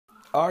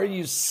Are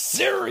you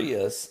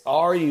serious?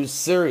 Are you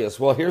serious?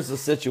 Well, here's the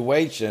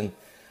situation.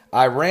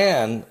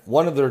 Iran,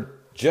 one of their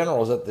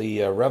generals at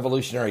the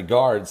Revolutionary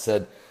Guard,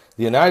 said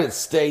the United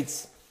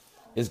States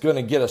is going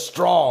to get a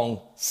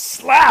strong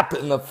slap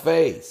in the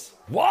face.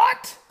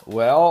 What?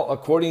 Well,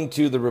 according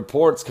to the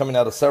reports coming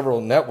out of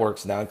several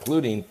networks now,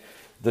 including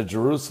the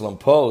Jerusalem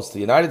Post, the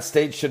United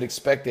States should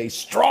expect a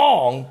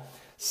strong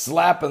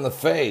slap in the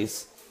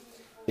face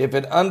if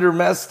it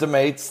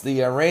underestimates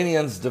the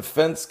Iranians'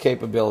 defense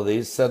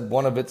capabilities, said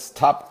one of its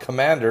top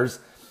commanders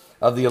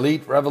of the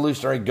elite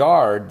Revolutionary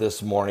Guard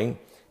this morning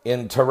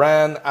in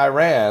Tehran,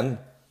 Iran,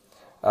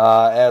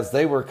 as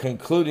they were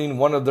concluding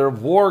one of their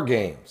war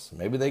games.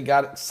 Maybe they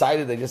got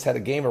excited. They just had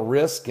a game of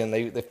Risk, and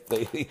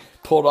they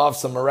pulled off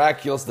some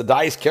miraculous. The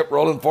dice kept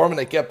rolling for them, and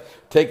they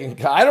kept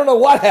taking. I don't know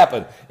what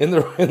happened in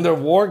their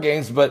war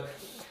games, but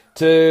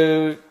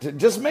to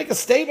just make a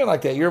statement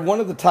like that, you're one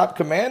of the top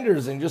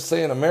commanders, and just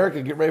saying,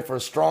 America, get ready for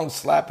a strong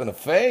slap in the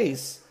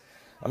face.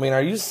 I mean,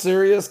 are you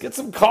serious? Get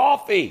some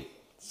coffee.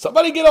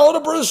 Somebody get a hold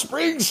of Bruce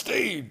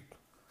Springsteen.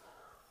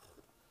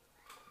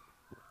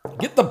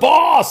 Get the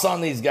boss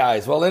on these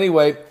guys. Well,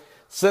 anyway,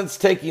 since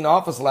taking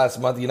office last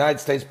month, the United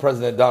States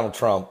President Donald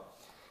Trump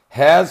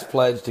has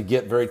pledged to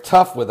get very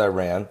tough with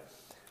Iran,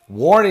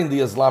 warning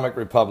the Islamic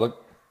Republic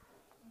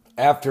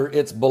after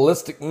its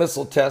ballistic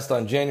missile test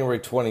on January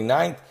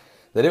 29th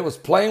that it was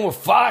playing with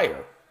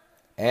fire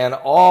and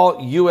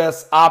all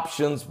U.S.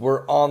 options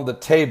were on the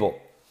table.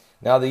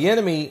 Now, the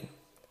enemy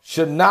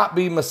should not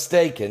be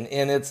mistaken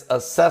in its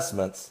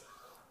assessments,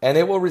 and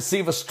it will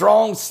receive a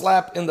strong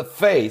slap in the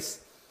face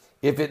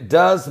if it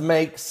does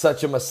make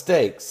such a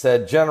mistake,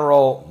 said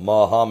General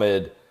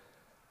Mohammed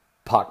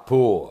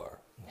Pakpour,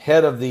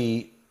 head of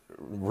the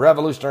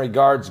Revolutionary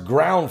Guard's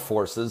ground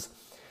forces,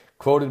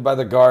 quoted by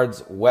the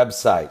Guard's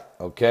website.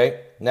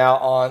 Okay. Now,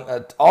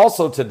 on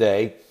also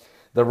today,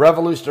 the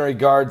Revolutionary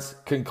Guards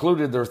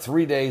concluded their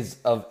 3 days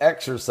of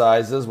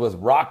exercises with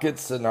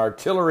rockets and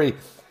artillery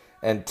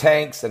and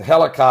tanks and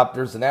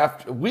helicopters,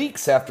 and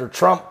weeks after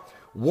Trump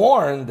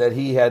warned that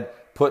he had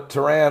put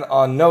Tehran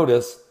on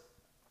notice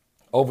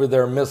over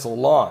their missile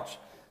launch.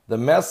 The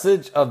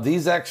message of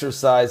these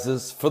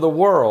exercises for the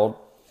world,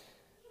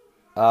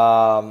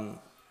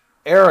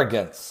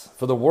 arrogance,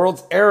 for the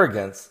world's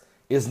arrogance,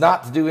 is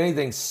not to do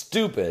anything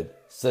stupid,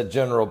 said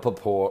General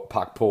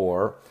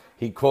Pakpour.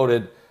 He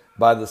quoted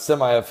by the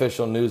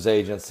semi-official news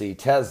agency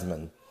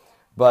Tesman.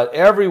 But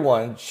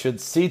everyone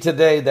should see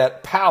today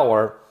that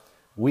power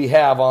we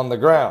have on the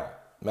ground.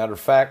 Matter of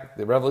fact,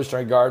 the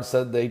Revolutionary Guard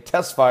said they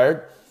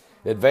test-fired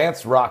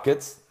advanced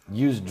rockets,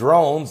 used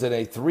drones in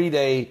a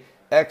 3-day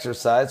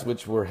exercise,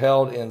 which were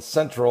held in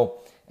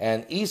central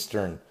and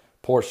eastern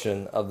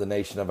portion of the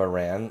nation of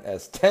Iran,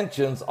 as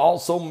tensions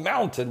also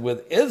mounted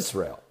with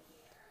Israel.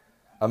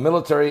 A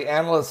military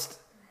analyst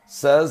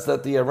says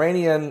that the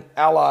Iranian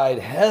allied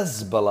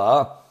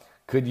Hezbollah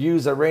could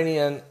use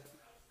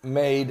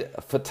Iranian-made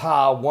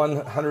Fatah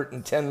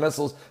 110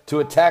 missiles to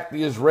attack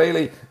the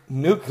Israeli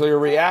nuclear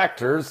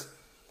reactors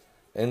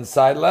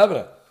inside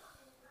Lebanon.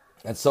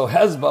 And so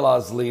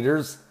Hezbollah's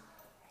leaders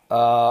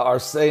are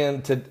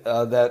saying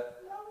that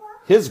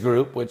his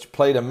group, which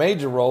played a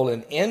major role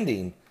in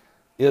ending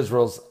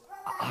Israel's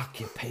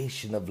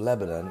occupation of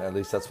Lebanon, at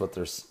least that's what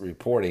they're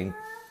reporting,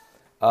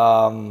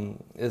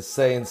 is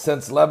saying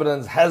since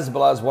Lebanon's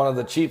Hezbollah is one of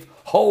the chief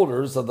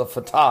holders of the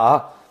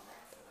Fatah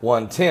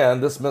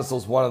 110, this missile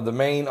is one of the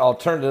main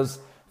alternatives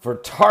for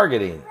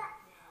targeting.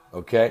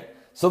 Okay?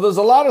 So there's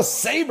a lot of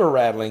saber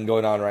rattling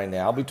going on right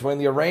now between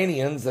the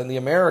Iranians and the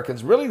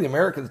Americans. Really, the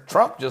Americans,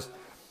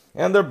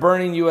 and they're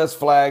burning U.S.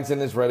 flags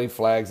and Israeli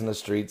flags in the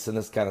streets and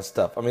this kind of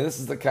stuff. I mean, this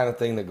is the kind of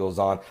thing that goes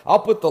on. I'll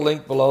put the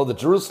link below. The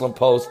Jerusalem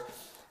Post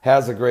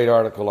has a great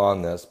article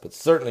on this, but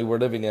certainly we're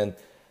living in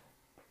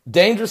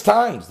dangerous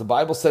times. The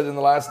Bible said in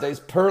the last days,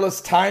 perilous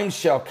times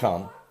shall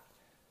come.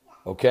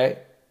 Okay?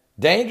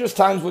 Dangerous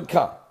times would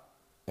come,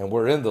 and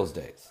we're in those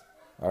days.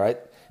 All right?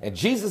 And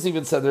Jesus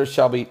even said there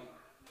shall be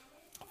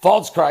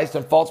false Christ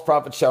and false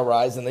prophets shall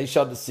rise, and they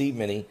shall deceive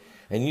many,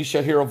 and you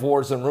shall hear of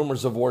wars and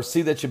rumors of wars.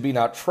 See that you be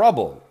not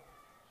troubled.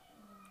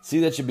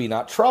 See that you be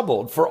not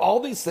troubled, for all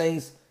these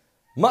things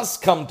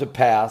must come to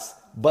pass,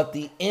 but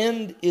the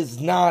end is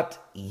not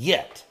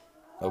yet.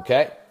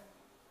 Okay?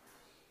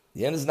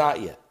 The end is not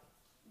yet.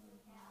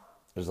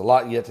 There's a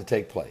lot yet to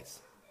take place.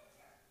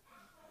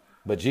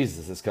 But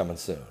Jesus is coming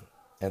soon,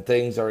 and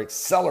things are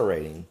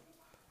accelerating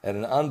at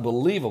an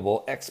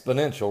unbelievable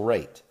exponential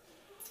rate.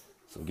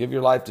 So give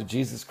your life to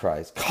Jesus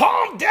Christ.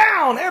 Calm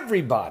down,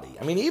 everybody.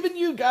 I mean, even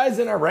you guys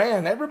in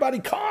Iran, everybody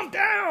calm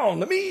down,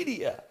 the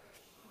media.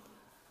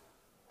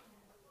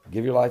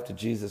 Give your life to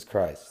Jesus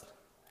Christ.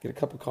 Get a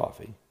cup of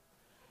coffee.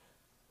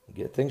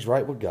 Get things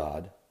right with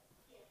God.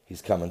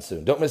 He's coming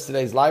soon. Don't miss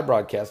today's live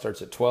broadcast.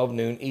 Starts at 12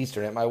 noon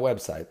Eastern at my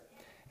website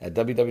at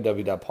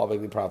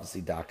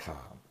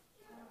www.paulbegleyprophecy.com.